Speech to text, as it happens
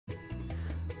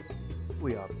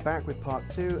We are back with part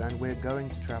 2 and we're going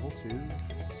to travel to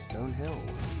Stone Hill.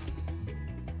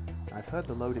 I've heard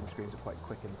the loading screens are quite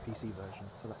quick in the PC version,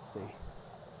 so let's see.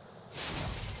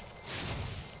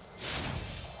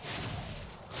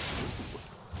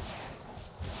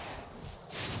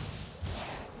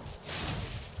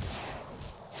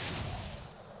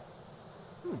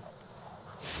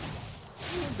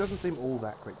 It doesn't seem all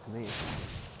that quick to me.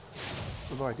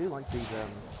 Although I do like these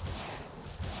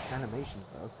animations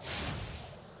though.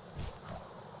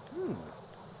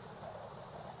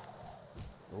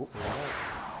 Oh,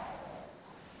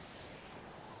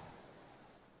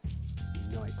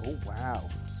 nice. Oh, wow.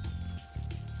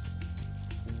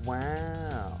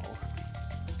 Wow.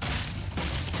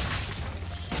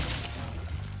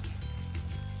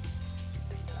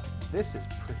 This is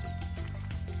pretty.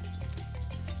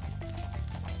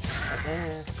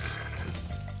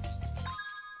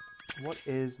 What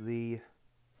is the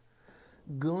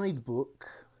guidebook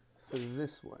for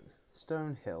this one?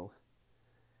 Stone Hill.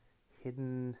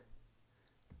 Hidden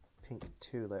pink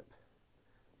tulip.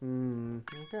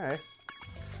 Okay.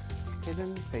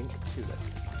 Hidden pink tulip.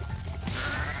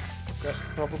 That's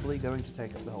probably going to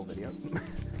take up the whole video.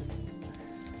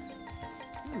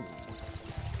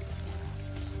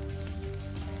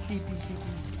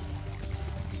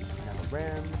 Another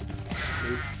ram.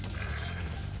 Nope.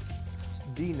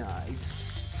 Denied.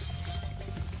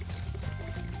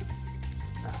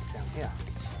 Ah, down here.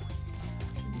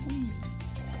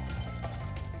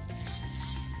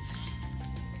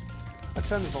 I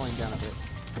turned the volume down a bit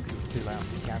because it's too loud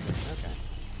for the camera.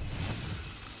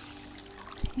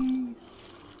 Okay.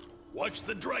 Watch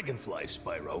the dragonfly,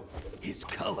 Spyro. His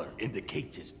color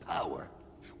indicates his power.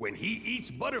 When he eats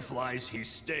butterflies, he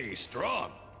stays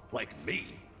strong, like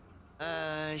me.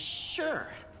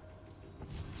 Sure.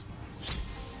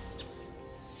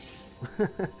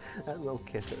 That little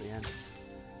kiss at the end.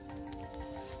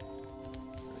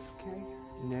 Okay.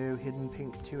 No hidden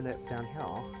pink tulip down here.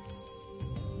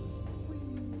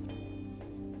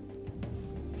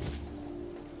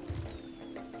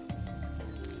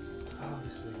 Oh,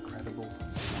 this is incredible.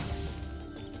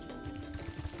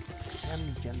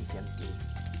 Gems, gems, gems.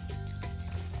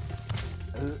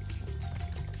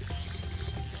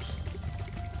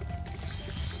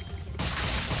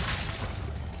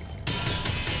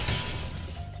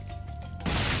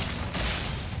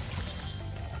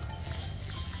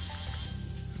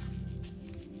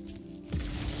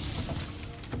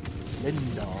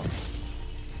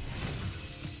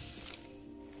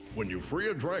 When you free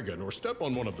a dragon or step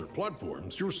on one of their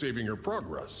platforms, you're saving your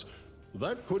progress.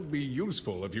 That could be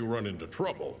useful if you run into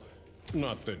trouble.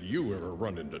 Not that you ever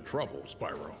run into trouble,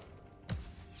 Spyro.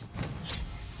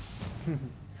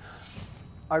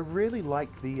 I really like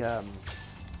the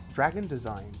dragon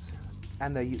designs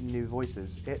and their new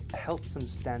voices. It helps them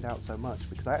stand out so much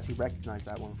because I actually recognized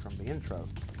that one from the intro.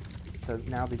 So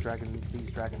now these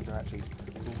dragons are actually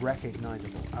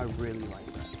recognizable. I really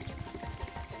like that.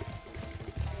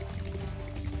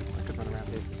 I could run around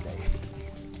here for days.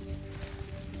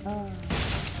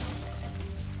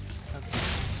 Okay,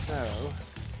 so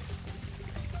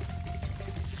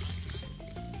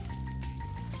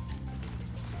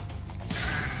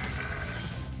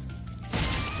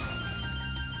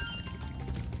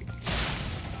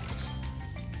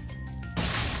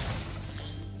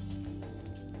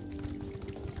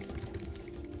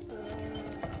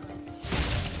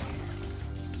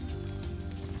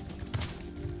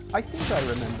I think I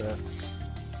remember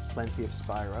plenty of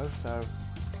Spyro, so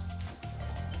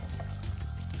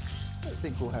I don't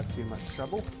think we'll have too much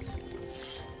trouble,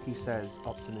 he says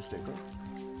optimistically.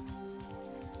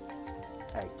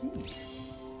 Aggie.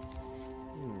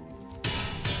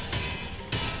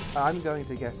 I'm going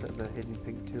to guess at the hidden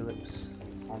pink tulips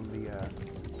on the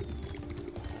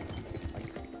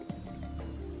like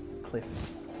cliff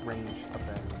range up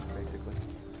there, basically.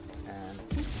 And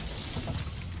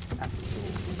that's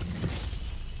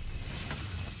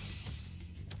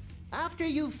After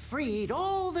you've freed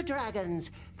all the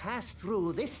dragons, pass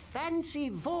through this fancy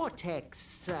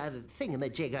vortex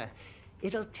thingamajigger.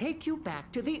 It'll take you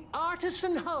back to the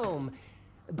artisan home.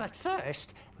 But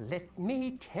first, let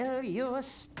me tell you a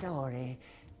story.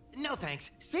 No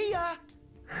thanks. See ya!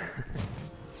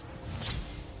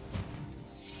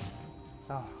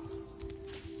 Oh.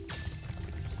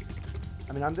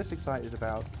 I mean, I'm this excited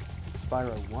about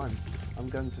Spyro 1. I'm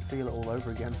going to feel it all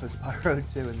over again for Spyro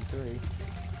 2 and 3.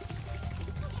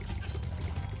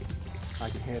 I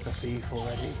can hear the thief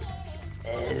already.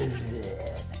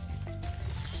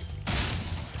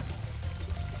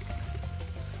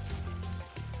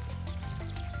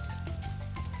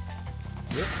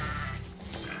 Yep.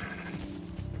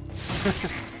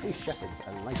 These shepherds, I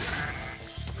like it.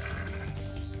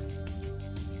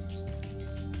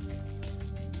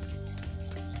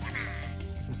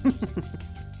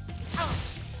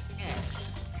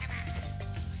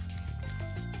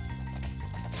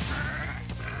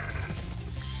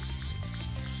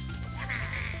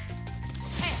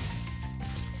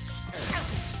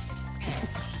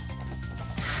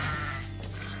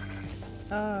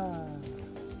 Ah,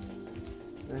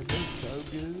 this is so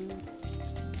good.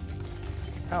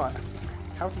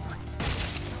 How did I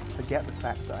forget the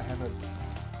fact that I have a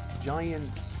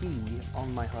giant key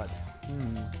on my HUD?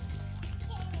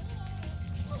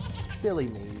 Silly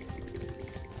me.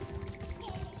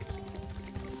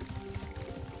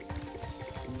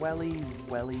 Welly,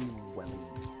 welly, welly.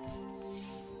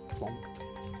 Bonk.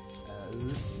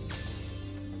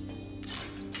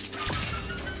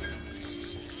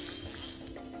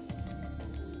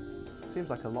 Seems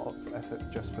like a lot of effort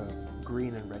just for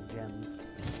green and red gems.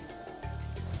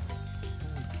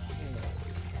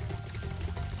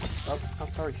 Oh, I'm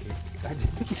sorry, sheep. I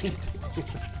didn't mean to do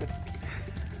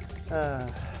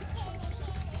that.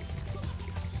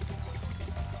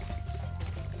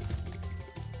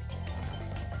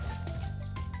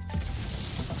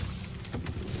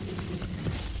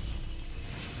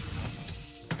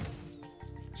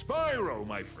 Spyro,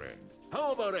 my friend,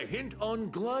 how about a hint on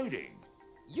gliding?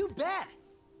 You bet.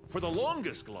 For the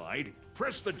longest glide,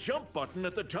 press the jump button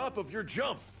at the top of your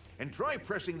jump, and try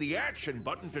pressing the action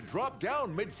button to drop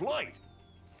down mid-flight.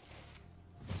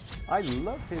 I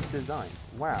love his design.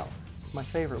 Wow, my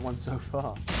favorite one so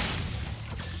far.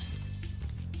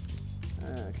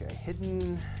 Okay,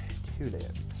 hidden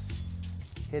tulip.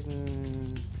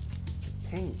 Hidden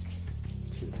pink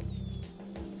tulip.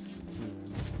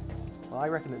 Well, I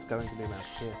reckon it's going to be around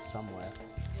here somewhere.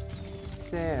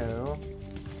 So,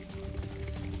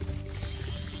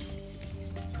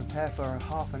 prepare for a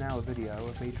half-an-hour video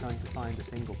of me trying to find a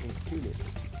single pink tulip.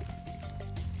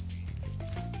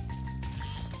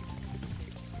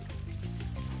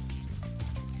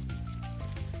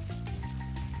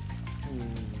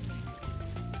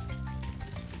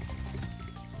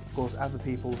 Of course, other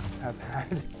people have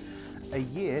had a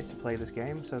year to play this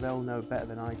game, so they'll know better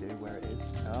than I do where it is.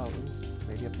 Oh,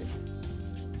 maybe up here.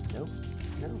 No,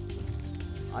 no.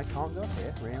 I can't go up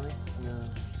here, really? No.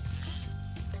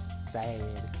 Sad.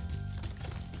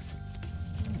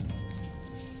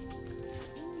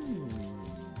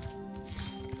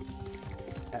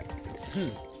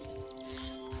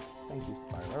 Thank you,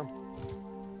 Spyro.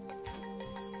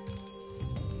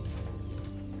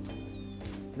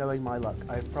 Knowing my luck,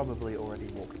 I've probably already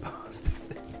walked past it.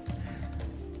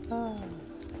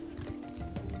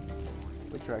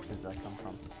 Which direction did I come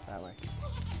from? That way.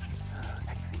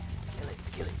 Kill it,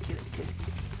 kill it, kill it, kill it.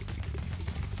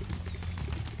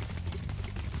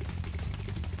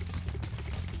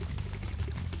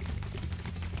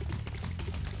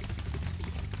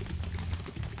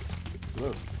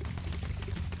 Whoa.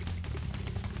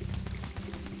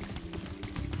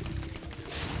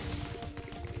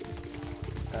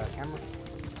 Camera.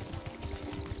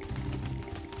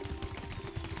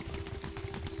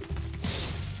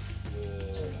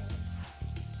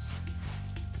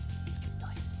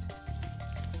 Nice.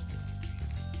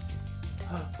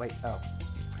 Wait, oh.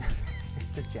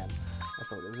 It's a gem. I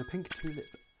thought it was a pink tulip.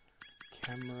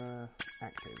 Camera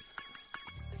active.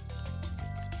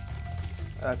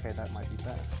 Okay, that might be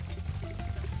better.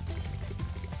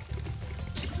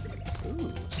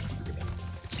 Ooh.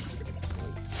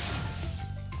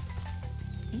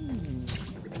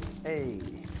 Hey.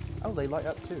 Oh, they light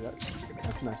up too.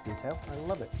 That's a nice detail. I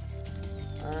love it.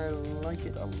 I like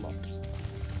it a lot.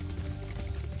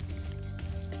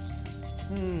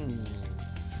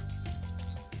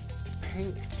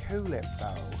 Pink tulip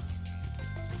though.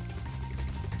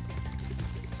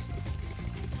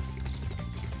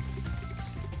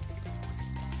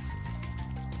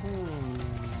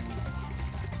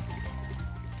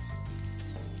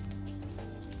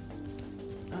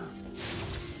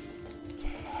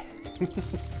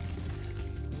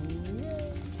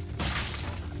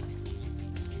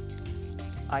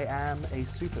 I am a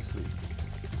super sleuth.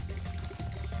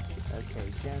 Okay,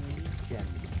 gem. Yeah.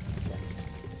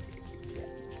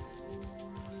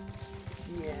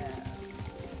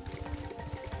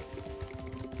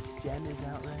 Gem is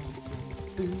outrageous.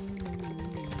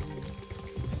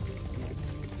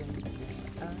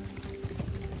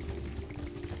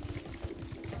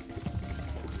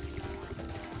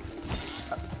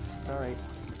 Sorry.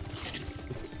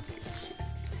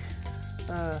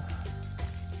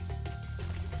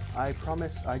 I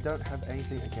promise I don't have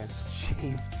anything against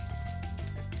sheep.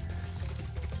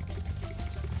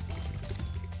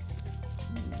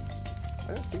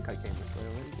 I don't think I came this way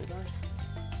already, did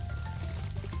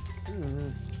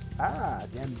I? Ah,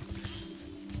 gem.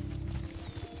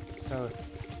 So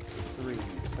 3.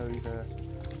 So either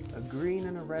a green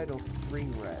and a red or 3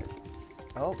 reds.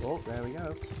 Oh, there we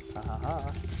go. Ha ha ha.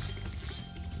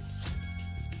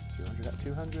 200 at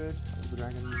 200. The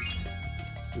dragon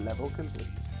level complete.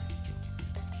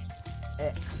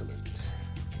 Excellent.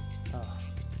 Oh.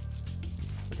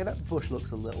 Okay, that bush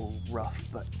looks a little rough,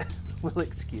 but we'll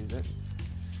excuse it.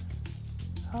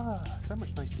 Ah, so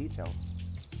much nice detail.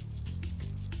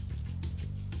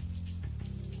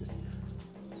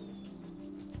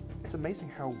 It's amazing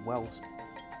how well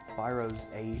Spyro's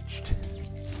aged.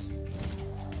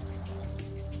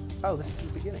 Oh, this is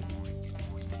the beginning.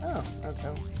 Oh,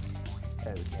 okay.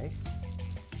 Okay.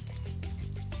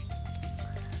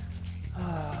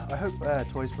 I hope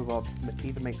Toys for Bob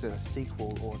either makes a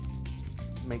sequel or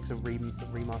makes a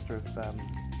remaster of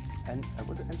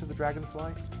was it Enter the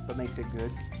Dragonfly, but makes it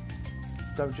good.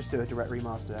 Don't just do a direct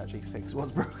remaster to actually fix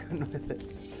what's broken with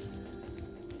it.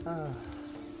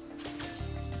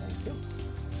 Thank you.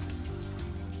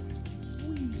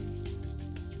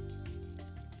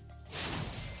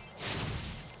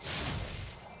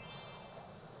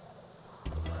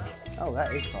 Oh,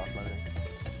 that is fast loading.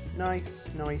 Nice,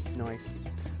 nice, nice.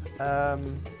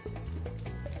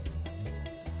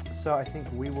 So I think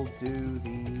we will do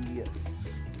the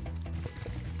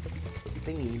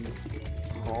thingy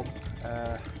bob.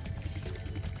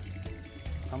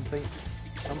 Something.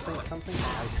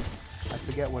 I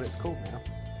forget what it's called now.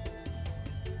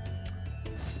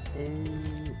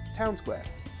 In Town Square.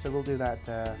 So we'll do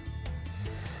that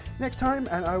next time,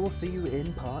 and I will see you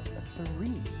in part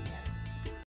 3.